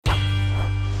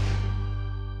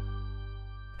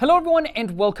Hello everyone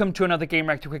and welcome to another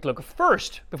Gamereactor Quick Look.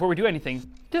 First, before we do anything,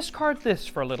 discard this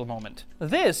for a little moment.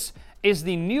 This is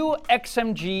the new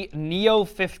XMG Neo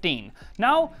 15.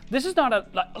 Now, this is not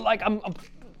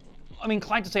I'm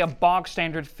inclined to say a bog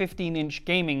standard 15-inch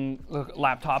gaming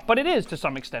laptop, but it is to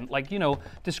some extent. Like, you know,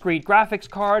 discrete graphics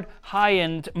card,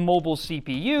 high-end mobile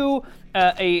CPU,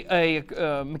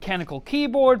 a mechanical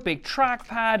keyboard, big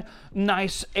trackpad,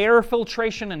 nice air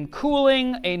filtration and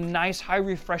cooling, a nice high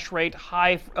refresh rate,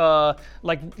 high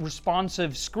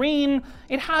responsive screen.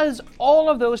 It has all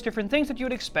of those different things that you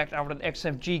would expect out of an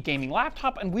XMG gaming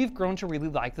laptop, and we've grown to really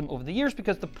like them over the years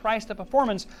because the price to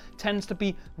performance tends to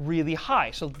be really high,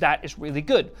 so that is really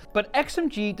good. But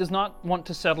XMG does not want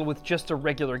to settle with just a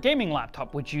regular gaming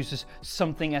laptop, which uses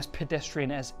something as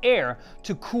pedestrian as air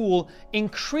to cool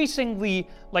increasingly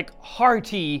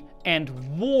hearty and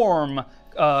warm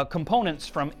components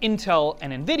from Intel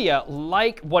and NVIDIA,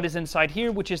 like what is inside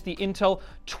here, which is the Intel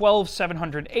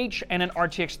 12700H and an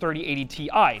RTX 3080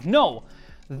 Ti. No,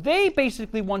 they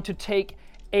basically want to take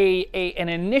an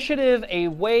initiative, a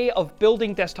way of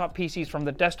building desktop PCs from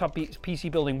the desktop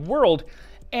PC building world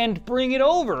and bring it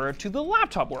over to the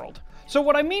laptop world. So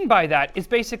what I mean by that is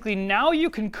basically now you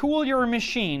can cool your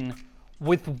machine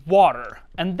with water.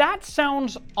 And that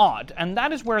sounds odd, and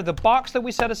that is where the box that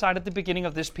we set aside at the beginning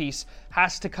of this piece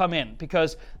has to come in,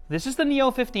 because this is the Neo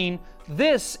 15,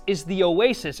 this is the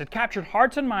Oasis. It captured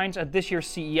hearts and minds at this year's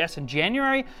CES in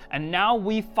January, and now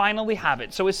we finally have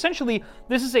it. So essentially,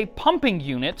 this is a pumping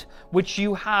unit, which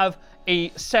you have a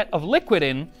set of liquid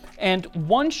in, and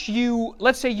once you,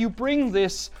 let's say you bring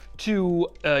this to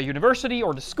university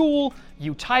or to school,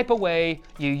 you type away,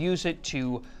 you use it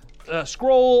to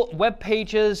scroll web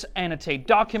pages, annotate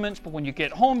documents, but when you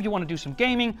get home, you want to do some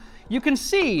gaming. You can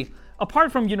see,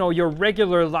 apart from, you know, your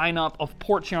regular lineup of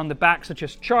ports here on the back, such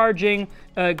as charging,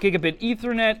 gigabit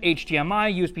Ethernet,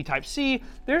 HDMI, USB Type-C,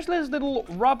 there's this little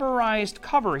rubberized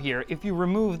cover here. If you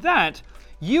remove that,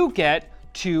 you get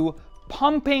to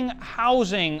pumping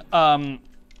housing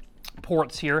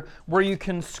ports here, where you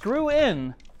can screw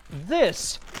in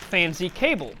this fancy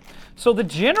cable. So the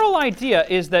general idea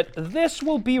is that this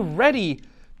will be ready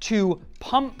to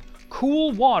pump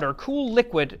cool water, cool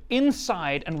liquid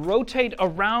inside and rotate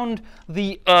around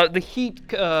the heat,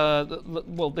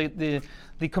 the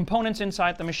components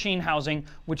inside the machine housing,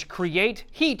 which create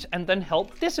heat and then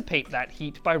help dissipate that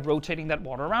heat by rotating that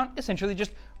water around, essentially just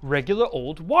regular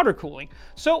old water cooling.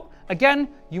 So again,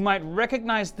 you might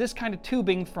recognize this kind of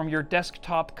tubing from your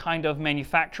desktop kind of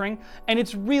manufacturing, and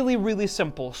it's really, really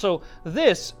simple. So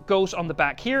this goes on the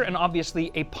back here, and obviously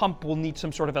a pump will need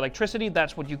some sort of electricity.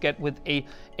 That's what you get with a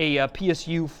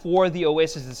PSU for the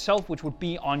Oasis itself, which would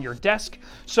be on your desk.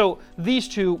 So these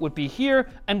two would be here,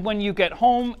 and when you get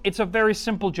home, it's a very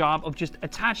simple job of just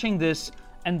attaching this,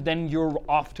 and then you're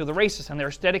off to the races. And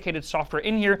there's dedicated software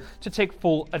in here to take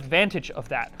full advantage of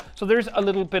that. So there's a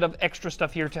little bit of extra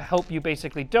stuff here to help you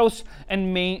basically dose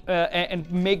and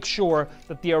make sure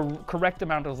that the correct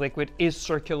amount of liquid is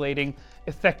circulating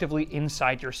effectively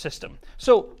inside your system.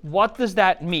 So what does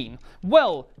that mean?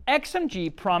 Well,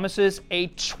 XMG promises a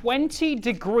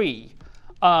 20-degree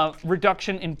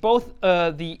reduction in both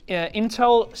the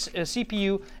Intel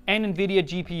CPU and NVIDIA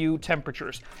GPU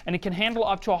temperatures, and it can handle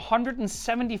up to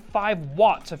 175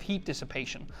 watts of heat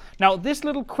dissipation. Now, this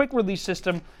little quick release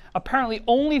system, apparently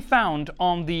only found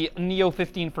on the Neo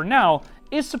 15 for now,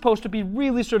 is supposed to be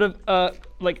really sort of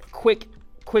quick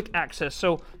access.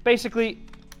 So basically,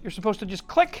 you're supposed to just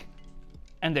click,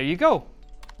 and there you go.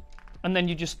 And then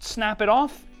you just snap it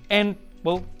off, and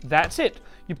well, that's it.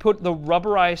 You put the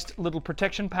rubberized little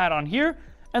protection pad on here,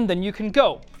 and then you can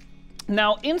go.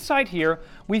 Now inside here,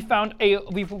 we find a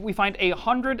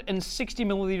 160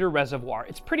 milliliter reservoir.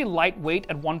 It's pretty lightweight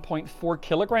at 1.4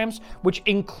 kilograms, which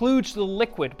includes the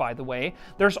liquid, by the way.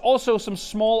 There's also some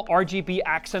small RGB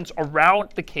accents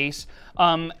around the case,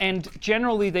 and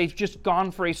generally they've just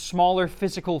gone for a smaller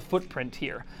physical footprint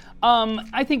here.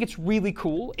 I think it's really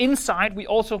cool. Inside, we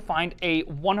also find a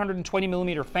 120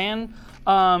 millimeter fan,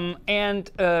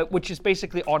 which is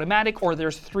basically automatic, or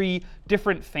there's 3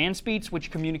 different fan speeds,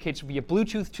 which communicates via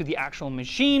Bluetooth to the actual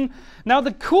machine. Now,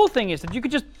 the cool thing is that you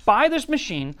could just buy this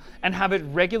machine and have it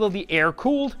regularly air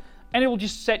cooled, and it will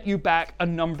just set you back a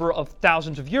number of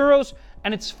thousands of euros,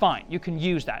 and it's fine. You can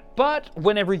use that. But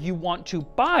whenever you want to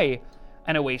buy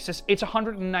an Oasis, it's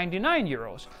 199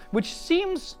 euros, which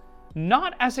seems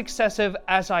not as excessive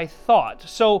as I thought.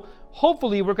 So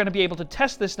hopefully we're going to be able to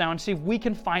test this now and see if we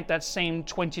can find that same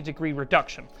 20-degree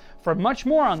reduction. For much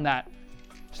more on that,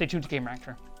 stay tuned to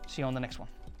Gamereactor. See you on the next one.